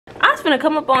was finna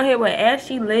come up on here with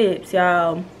ashy lips,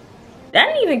 y'all. That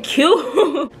ain't even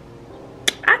cute.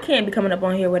 I can't be coming up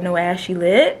on here with no ashy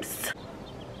lips.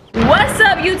 What's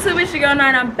up, YouTube? It's your girl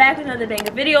Nine. I'm back with another dang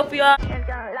video for y'all.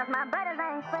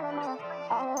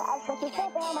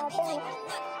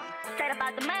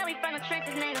 About the man, we from the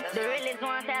trenches, nigga. The realest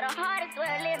ones had the hardest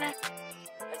way of living.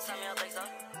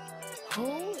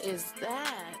 Who is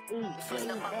that? In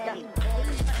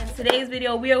today's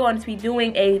video, we are going to be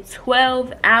doing a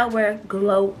 12-hour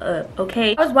glow up,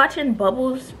 okay? I was watching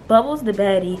Bubbles the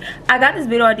baddie. I got this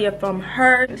video idea from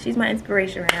her. She's my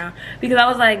inspiration right now because I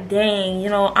was like, dang, you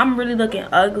know, I'm really looking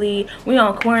ugly. We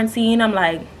on quarantine. I'm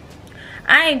like,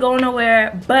 I ain't going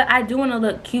nowhere, but I do want to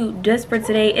look cute just for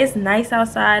today. It's nice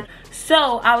outside.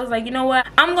 So I was like, you know what?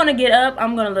 I'm going to get up.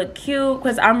 I'm going to look cute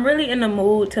because I'm really in the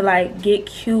mood to like get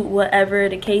cute, whatever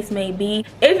the case may be.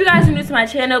 If you guys are new to my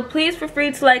channel, please feel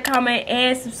free to like, comment,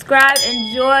 and subscribe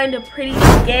and join the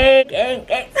prettiest gang.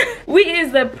 We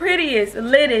is the prettiest,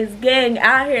 littest gang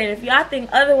out here. And if y'all think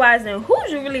otherwise, then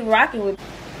who's you really rocking with?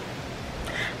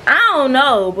 I don't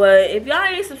know, but if y'all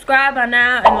ain't subscribed by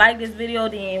now and like this video,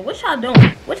 then what y'all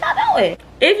doing? What y'all doing?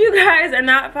 If you guys are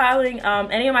not following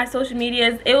any of my social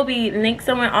medias, it will be linked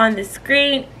somewhere on the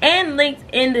screen and linked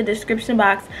in the description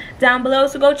box down below,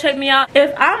 so go check me out.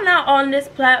 If I'm not on this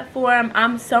platform,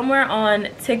 I'm somewhere on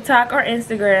TikTok or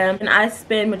Instagram, and I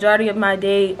spend majority of my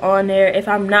day on there. If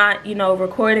I'm not, you know,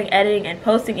 recording, editing, and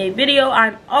posting a video,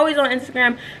 I'm always on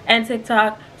Instagram and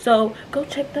TikTok, so go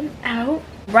check them out.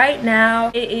 Right now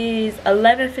it is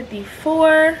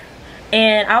 11:54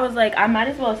 and I was like, I might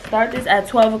as well start this at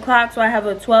 12 o'clock so I have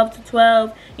a 12 to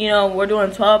 12, you know, we're doing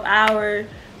 12-hour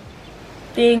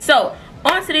thing. So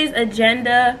on today's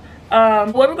agenda,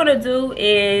 what we're gonna do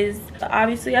is,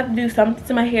 obviously I have to do something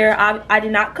to my hair. I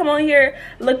did not come on here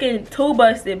looking too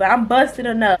busted, but I'm busted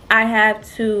enough. I have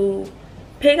to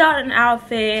pick out an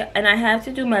outfit and I have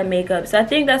to do my makeup, so I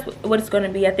think that's what it's gonna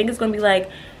be. I think it's gonna be like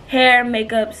hair,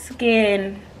 makeup,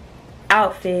 skin,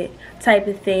 outfit type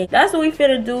of thing. That's what we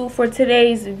finna do for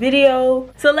today's video.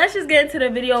 So let's just get into the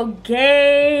video,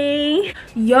 gang.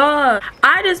 Y'all,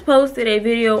 I just posted a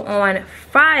video on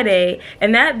Friday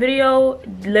and that video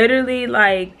literally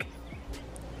like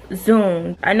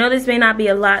zoomed. I know this may not be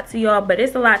a lot to y'all, but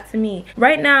it's a lot to me.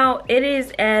 Right now it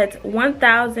is at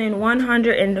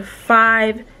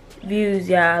 1,105 views,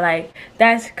 y'all. Like,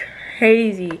 that's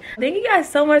crazy. Thank you guys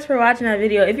so much for watching that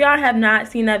video. If y'all have not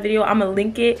seen that video, I'm gonna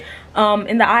link it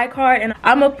in the iCard, and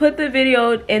I'm gonna put the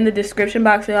video in the description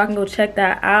box so y'all can go check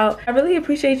that out. I really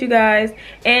appreciate you guys.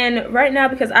 And right now,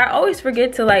 because I always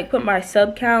forget to like put my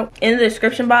sub count in the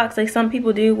description box like some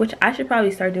people do, which I should probably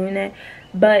start doing that,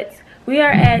 but we are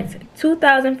at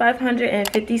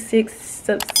 2,556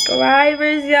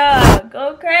 subscribers, y'all.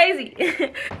 Go crazy.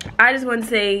 I just want to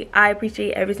say I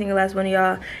appreciate every single last one of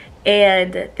y'all,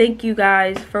 and thank you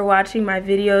guys for watching my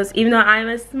videos. Even though I'm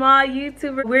a small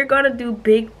YouTuber, we're gonna do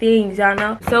big things, y'all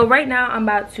know. So right now I'm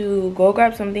about to go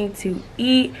grab something to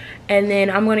eat, and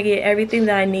then I'm gonna get everything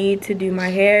that I need to do my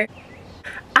hair.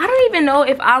 I don't even know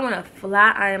if I want to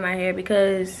flat iron my hair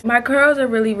because my curls are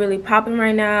really popping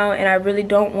right now, and I really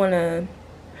don't want to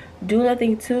do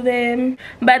nothing to them.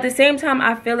 But at the same time,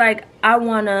 I feel like I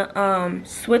want to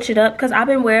switch it up because I've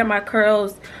been wearing my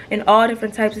curls in all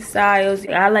different types of styles.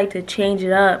 I like to change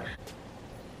it up.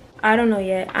 I don't know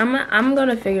yet. I'm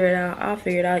gonna figure it out. I'll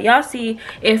figure it out. Y'all see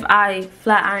if I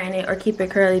flat iron it or keep it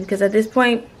curly, because at this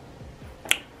point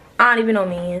I don't even know,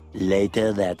 man.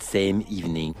 Later that same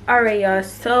evening. Alright, y'all,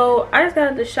 so I just got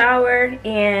out of the shower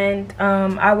and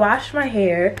I washed my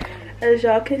hair. As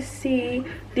y'all can see,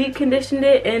 deep conditioned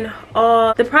it, and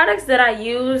all the products that I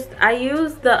used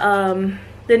the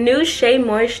new Shea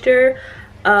Moisture,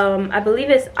 I believe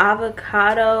it's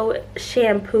avocado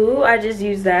shampoo. I just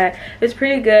used that. It's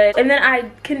pretty good. And then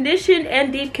I conditioned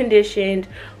and deep conditioned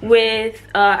with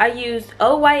I used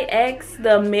OYX,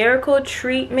 the Miracle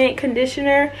Treatment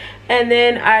conditioner, and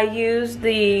then I used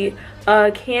the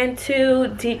Cantu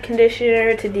deep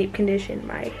conditioner to deep condition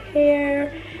my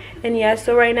hair. And yeah,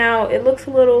 so right now it looks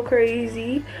a little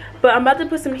crazy, but I'm about to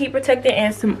put some heat protectant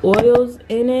and some oils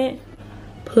in it.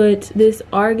 Put this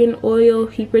argan oil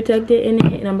heat protectant in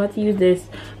it, and I'm about to use this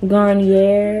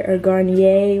Garnier,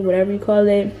 whatever you call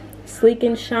it, Sleek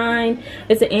and Shine.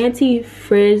 It's an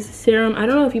anti-frizz serum. I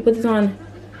don't know if you put this on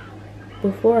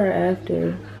before or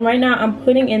after. Right now I'm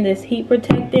putting in this heat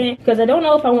protectant because I don't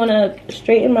know if I want to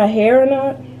straighten my hair or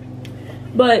not,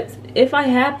 but if I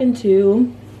happen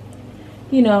to,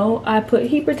 you know, I put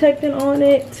heat protectant on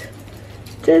it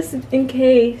just in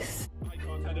case.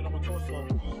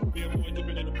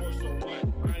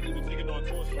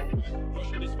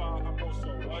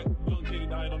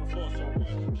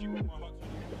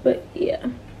 But yeah.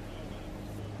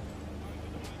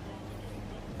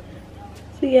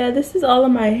 So yeah, this is all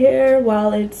of my hair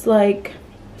while it's like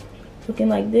looking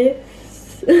like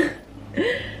this.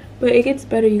 But it gets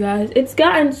better, you guys. It's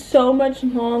gotten so much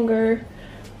longer.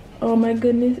 Oh my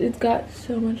goodness, it's got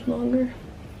so much longer.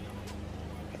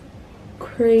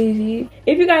 Crazy.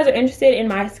 If you guys are interested in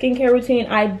my skincare routine,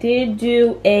 I did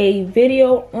do a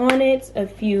video on it a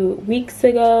few weeks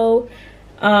ago.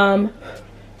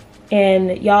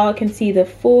 And y'all can see the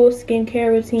full skincare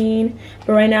routine.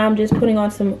 But right now I'm just putting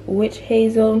on some witch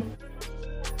hazel.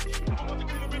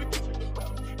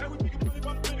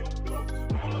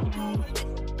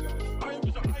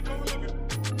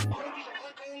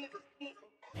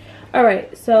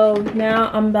 Alright, so now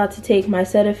I'm about to take my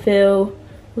Cetaphil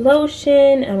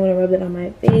lotion. I'm gonna rub it on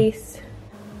my face.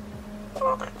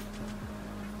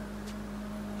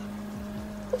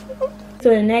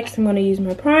 So next I'm gonna use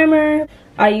my primer.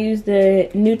 I use the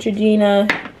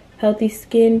Neutrogena Healthy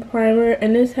Skin Primer,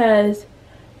 and this has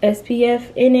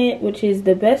SPF in it, which is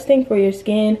the best thing for your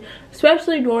skin,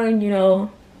 especially during, you know,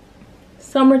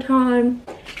 summertime.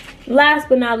 Last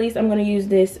but not least, I'm gonna use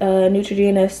this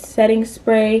Neutrogena setting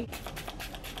spray.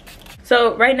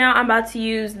 So right now I'm about to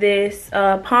use this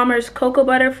Palmer's Cocoa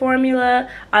Butter formula.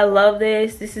 I love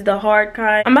this. This is the hard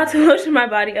kind. I'm about to lotion my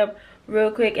body up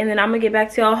real quick, and then I'm gonna get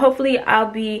back to y'all. Hopefully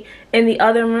I'll be in the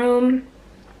other room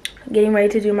getting ready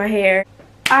to do my hair.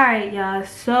 Alright y'all,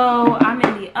 so I'm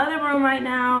in the other room right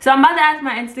now. So I'm about to ask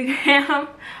my Instagram.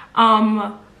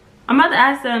 I'm about to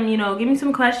ask them, you know, give me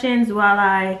some questions while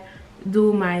I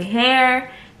do my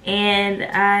hair, and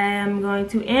I am going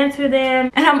to answer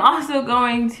them, and I'm also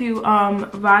going to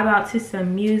vibe out to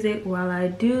some music while I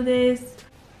do this.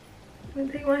 Let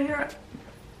me take my hair up.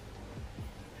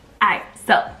 Alright,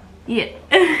 so yeah.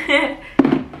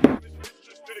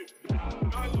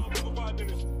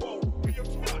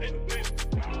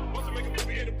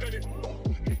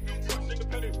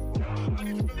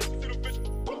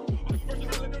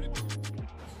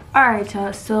 Alright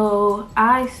y'all, so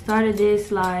I started this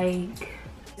like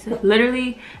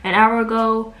literally an hour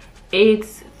ago.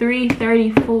 It's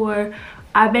 3:34.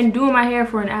 I've been doing my hair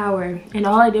for an hour, and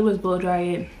all I did was blow dry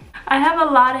it. I have a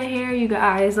lot of hair, you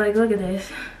guys. Like, look at this.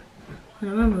 I'm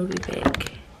gonna move it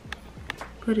back.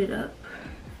 Put it up.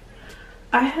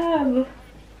 I have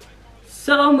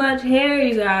so much hair,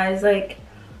 you guys. Like,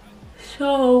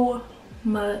 so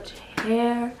much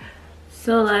hair.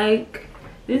 So like,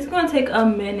 this is gonna take a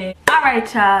minute.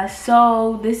 Alright y'all,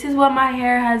 so this is what my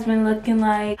hair has been looking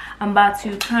like. I'm about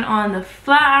to turn on the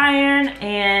flat iron,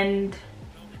 and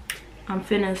I'm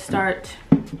finna start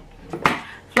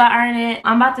flat iron it.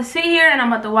 I'm about to sit here and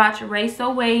I'm about to watch Ray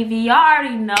So Wavy. Y'all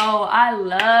already know I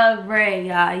love Ray,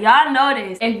 y'all. Y'all know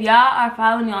this. If y'all are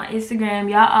following me on Instagram,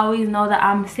 y'all always know that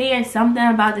I'm saying something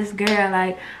about this girl.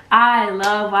 Like, I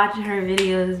love watching her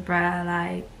videos, bruh.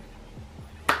 Like,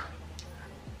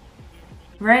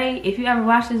 Ray, if you ever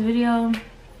watch this video,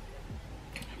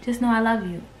 just know I love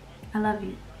you. I love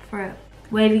you, for real.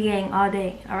 Wavy gang all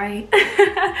day, all right?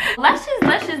 let's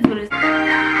just do this.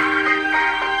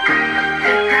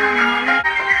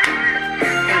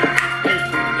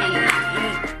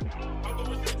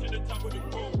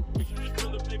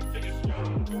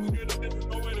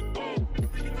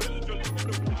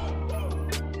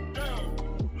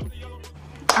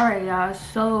 All right, y'all.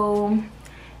 So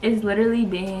it's literally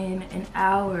been an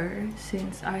hour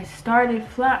since I started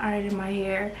flat ironing my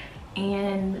hair,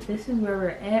 and this is where we're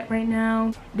at right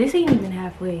now. This ain't even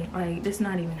halfway. Like, this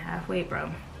not even halfway,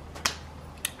 bro.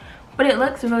 But it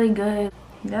looks really good.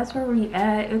 That's where we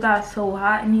at. It got so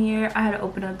hot in here, I had to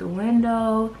open up the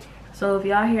window. So if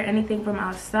y'all hear anything from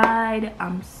outside,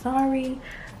 I'm sorry,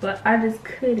 but I just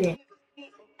couldn't.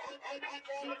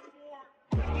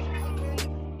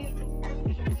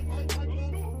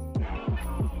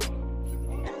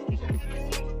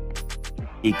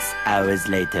 6 hours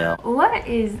later. What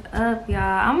is up, y'all?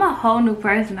 I'm a whole new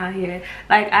person out here.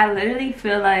 Like, I literally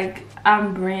feel like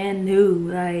I'm brand new.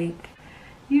 Like,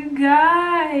 you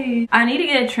guys, I need to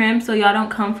get a trim so y'all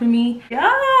don't come for me. Y'all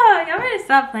better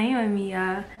stop playing with me,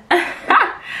 y'all. So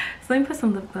let me put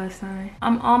some lip gloss on.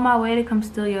 I'm on my way to come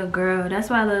steal your girl.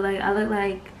 That's what I look like. I look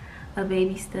like a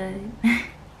baby stud. Like,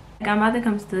 I'm about to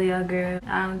come steal your girl.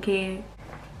 I don't care.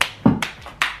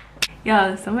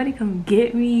 Yo, somebody come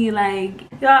get me. Like,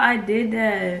 y'all, I did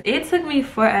that. It took me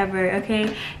forever,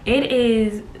 okay? It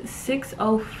is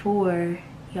 6:04,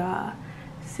 y'all.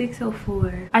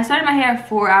 6:04. I started my hair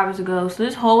 4 hours ago, so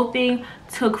this whole thing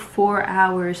took 4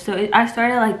 hours. So I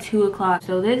started at like 2 o'clock.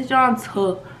 So this job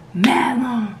took mad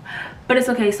long, but it's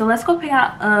okay. So let's go pick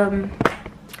out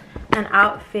an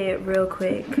outfit real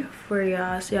quick for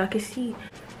y'all so y'all can see.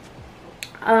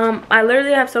 I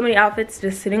literally have so many outfits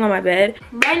just sitting on my bed.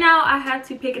 Right now I have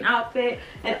to pick an outfit,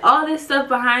 and all this stuff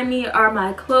behind me are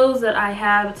my clothes that I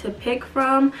have to pick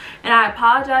from, and I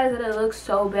apologize that it looks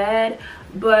so bad,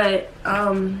 but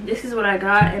this is what I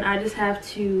got, and I just have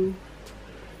to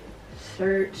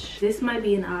search. This might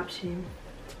be an option.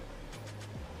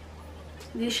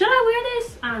 Should I wear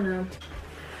this? I don't know.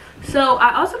 So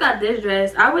I also got this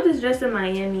dress. I wore this dress in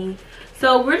Miami,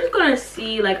 so we're just gonna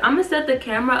see. Like, I'm gonna set the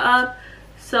camera up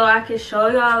so I can show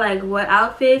y'all like what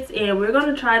outfits, and we're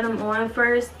gonna try them on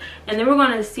first, and then we're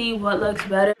gonna see what looks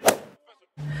better.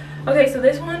 Okay, so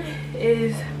this one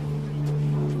is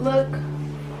look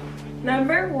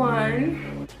number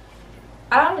 1.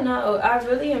 I don't know, I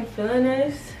really am feeling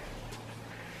this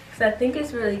because I think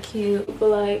it's really cute, but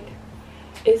like,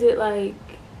 is it like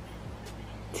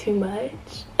too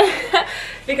much?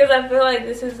 Because I feel like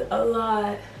this is a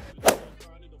lot.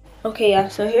 Okay, yeah,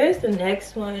 so here's the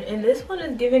next one, and this one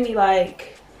is giving me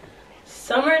like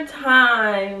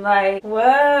summertime, like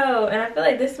whoa. And I feel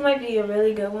like this might be a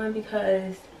really good one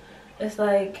because it's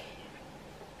like,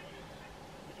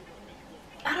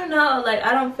 I don't know, like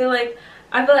I feel like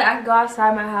I could go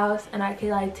outside my house and I could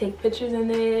like take pictures in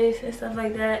this and stuff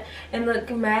like that and look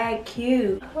mad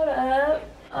cute. Hold up.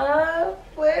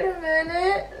 Wait a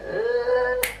minute.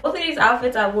 Both of these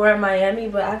outfits I wore in Miami,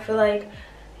 but I feel like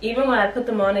even when I put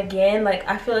them on again, like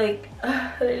I feel like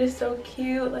they're just so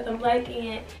cute. Like, I'm liking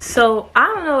it. So I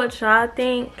don't know what y'all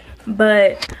think,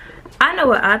 but I know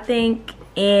what I think,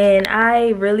 and I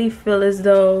really feel as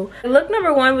though look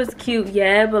number 1 was cute,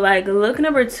 yeah, but like look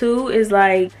number 2 is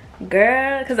like,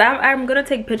 girl, because I'm gonna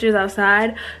take pictures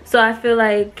outside, so I feel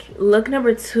like look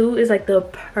number 2 is like the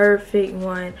perfect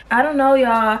one. I don't know,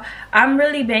 y'all, I'm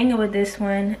really banging with this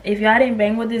one. If y'all didn't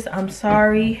bang with this, I'm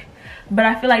sorry, but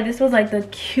I feel like this was like the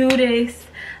cutest,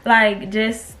 like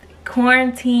just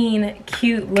quarantine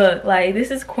cute look. Like,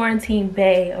 this is quarantine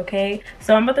bae, okay?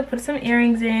 So I'm about to put some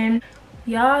earrings in.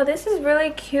 Y'all, this is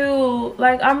really cute.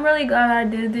 Like, I'm really glad I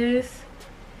did this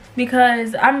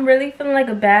because I'm really feeling like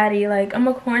a baddie. Like, I'm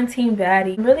a quarantine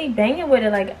baddie. I'm really banging with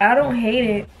it. Like, I don't hate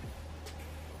it.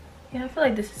 Yeah, I feel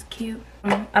like this is cute.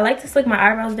 I like to slick my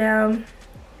eyebrows down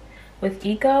with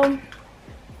Eco.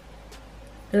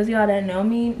 Those of y'all that know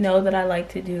me know that I like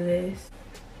to do this.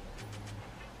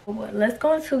 Let's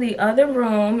go into the other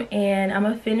room and I'm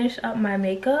gonna finish up my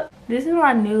makeup. This is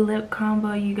my new lip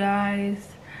combo, you guys.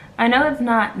 I know it's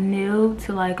not new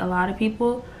to like a lot of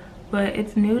people, but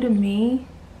it's new to me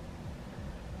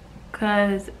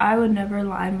because I would never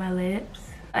line my lips.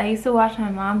 I used to watch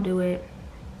my mom do it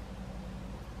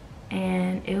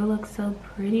and it would look so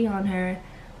pretty on her,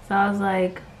 so I was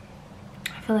like,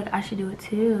 I feel like I should do it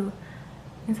too.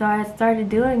 And so I started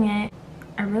doing it.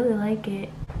 I really like it.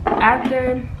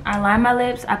 After I line my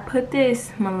lips, I put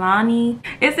this Milani.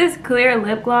 It's this clear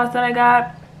lip gloss that I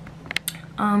got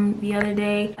the other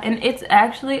day, and it's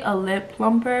actually a lip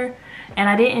plumper, and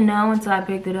I didn't know until I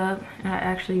picked it up and I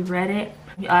actually read it.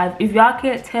 If y'all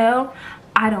can't tell,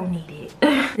 I don't need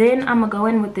it. Then I'm gonna go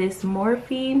in with this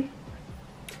Morphe.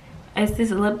 It's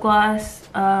this lip gloss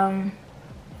called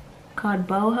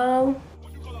Boho.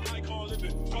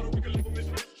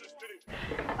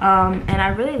 And I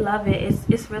really love it.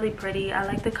 It's really pretty. I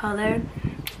like the color.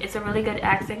 It's a really good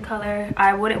accent color.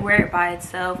 I wouldn't wear it by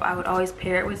itself. I would always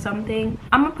pair it with something.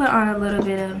 I'm gonna put on a little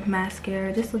bit of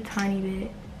mascara, just a tiny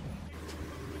bit.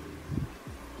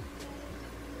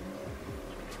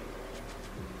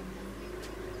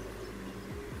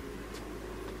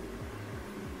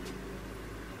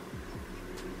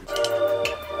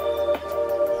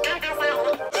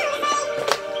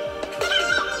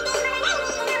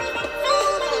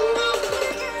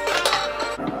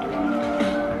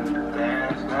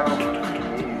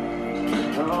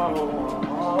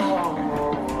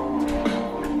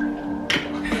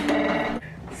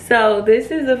 So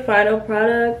this is the final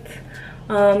product.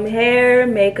 Hair,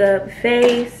 makeup,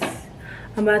 face.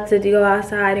 I'm about to go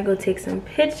outside and go take some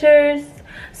pictures.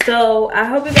 So I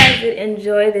hope you guys did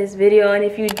enjoy this video, and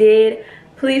if you did,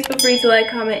 please feel free to like,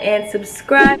 comment, and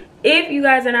subscribe. If you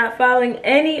guys are not following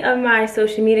any of my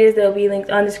social medias, they'll be linked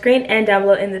on the screen and down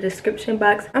below in the description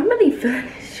box. I'm really feeling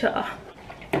this, y'all.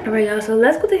 Alright, y'all, so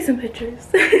let's go take some pictures.